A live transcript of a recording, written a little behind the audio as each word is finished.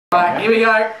Alright, here we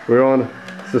go. We're on.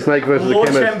 It's the snake versus Lord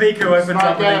the chemist. Shambecou opens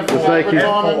up The snake is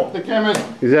the chemist.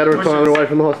 He's out of retirement away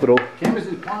from the hospital. Chemist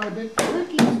is playing a bit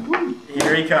tricky. He's good.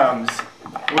 Here he comes.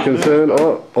 Concern.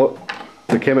 Oh,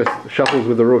 the chemist shuffles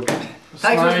with the rook. Takes What's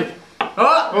going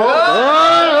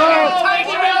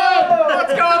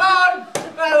on?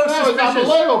 That was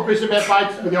unbelievable. Bishop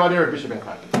F8 with the idea of Bishop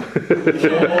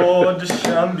F8. Lord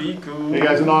Shambecou. He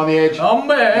goes a 9 on the edge.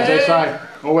 As they say,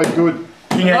 always good.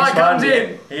 King H1. Comes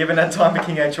in. He even had time for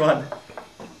King H1.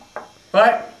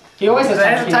 Right. He always has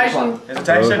hesitation.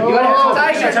 Hesitation. You got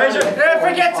hesitation. Hesitation. Yeah,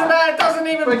 forgets about it. Doesn't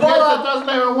even Forgets bother. it, doesn't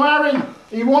even worry.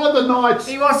 He wanted the knights.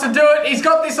 He wants to do it. He's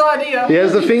got this idea. He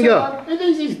has the finger. He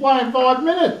thinks he's playing 5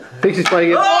 minutes. Thinks he's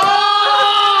playing it. He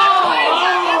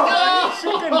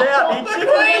chickened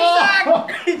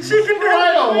out. He chickened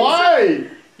out. Straight away.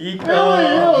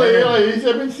 Elie, he's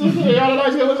been sitting here. I don't know,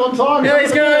 he's going to lose on time. Yeah,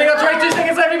 he's going to got 22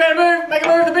 seconds left. He better move. Make a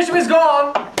move. The bishop is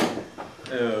gone.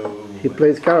 Oh. He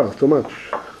plays cards too much.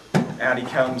 Out he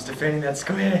comes, defending that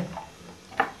square.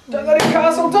 Don't let him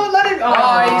castle, don't let him!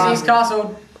 Oh, he's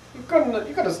castled. You've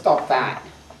got to stop that.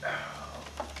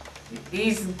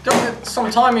 He's got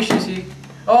some time issues here.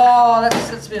 Oh,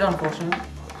 that's a bit unfortunate.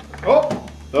 Oh,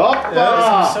 There's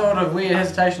some sort of weird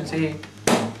hesitations here.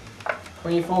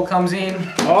 24 comes in.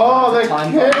 oh, the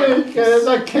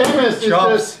chemist.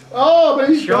 Chops. Oh, but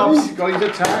he's got Chops. his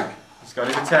attack. He's got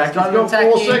his attack. He's got He's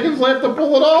got 4 seconds left to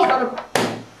pull it off.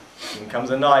 In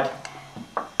comes a knight.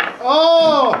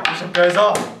 Oh! Bishop goes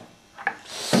off.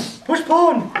 Push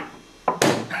pawn.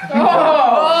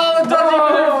 Oh, the dodgy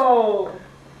move.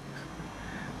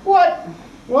 What?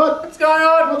 What? What's going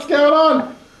on? What's going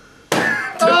on?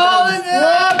 Oh,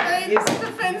 he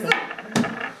defends it.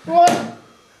 What?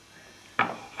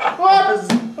 What?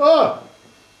 Oh!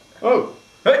 Oh!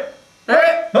 Hey.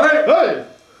 Hey. Hey!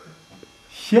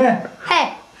 Yeah.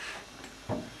 Hey!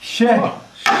 Shit.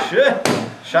 Shit.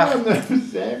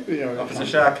 Shach. Officer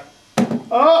Shach.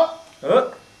 Oh!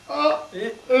 Oh. Oh!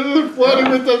 This is flirting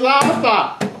with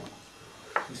disaster!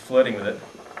 He's flirting with it.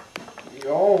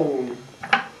 Yo.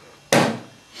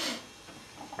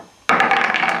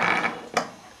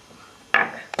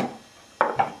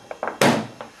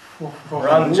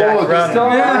 Run, Jack, Lord, run.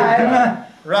 Yeah.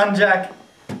 Run, Jack.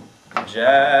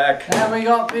 Jack. And we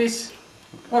got this.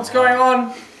 What's going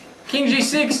on? King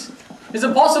G6. Is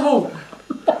it possible?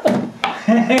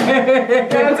 Can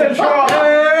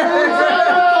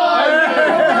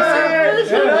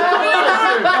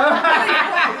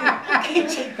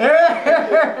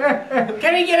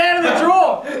he get out of the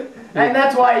draw? And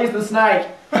that's why he's the snake.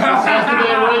 It has to be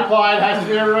a replay, it has to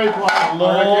be a replay.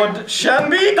 Lord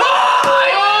Shambecou.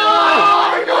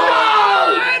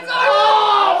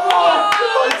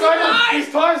 His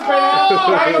time's been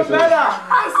out. Better.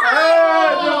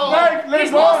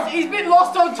 He's been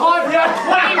lost on time for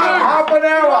 20 moves. Half an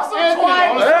hour. Lost on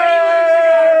time. 20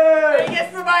 moves. He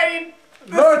gets the maiden.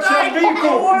 Lord Snake.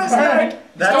 Shambecou. What a snake.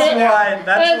 That's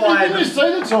why Did you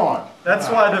see the time? that's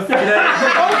why the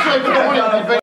Obviously, the point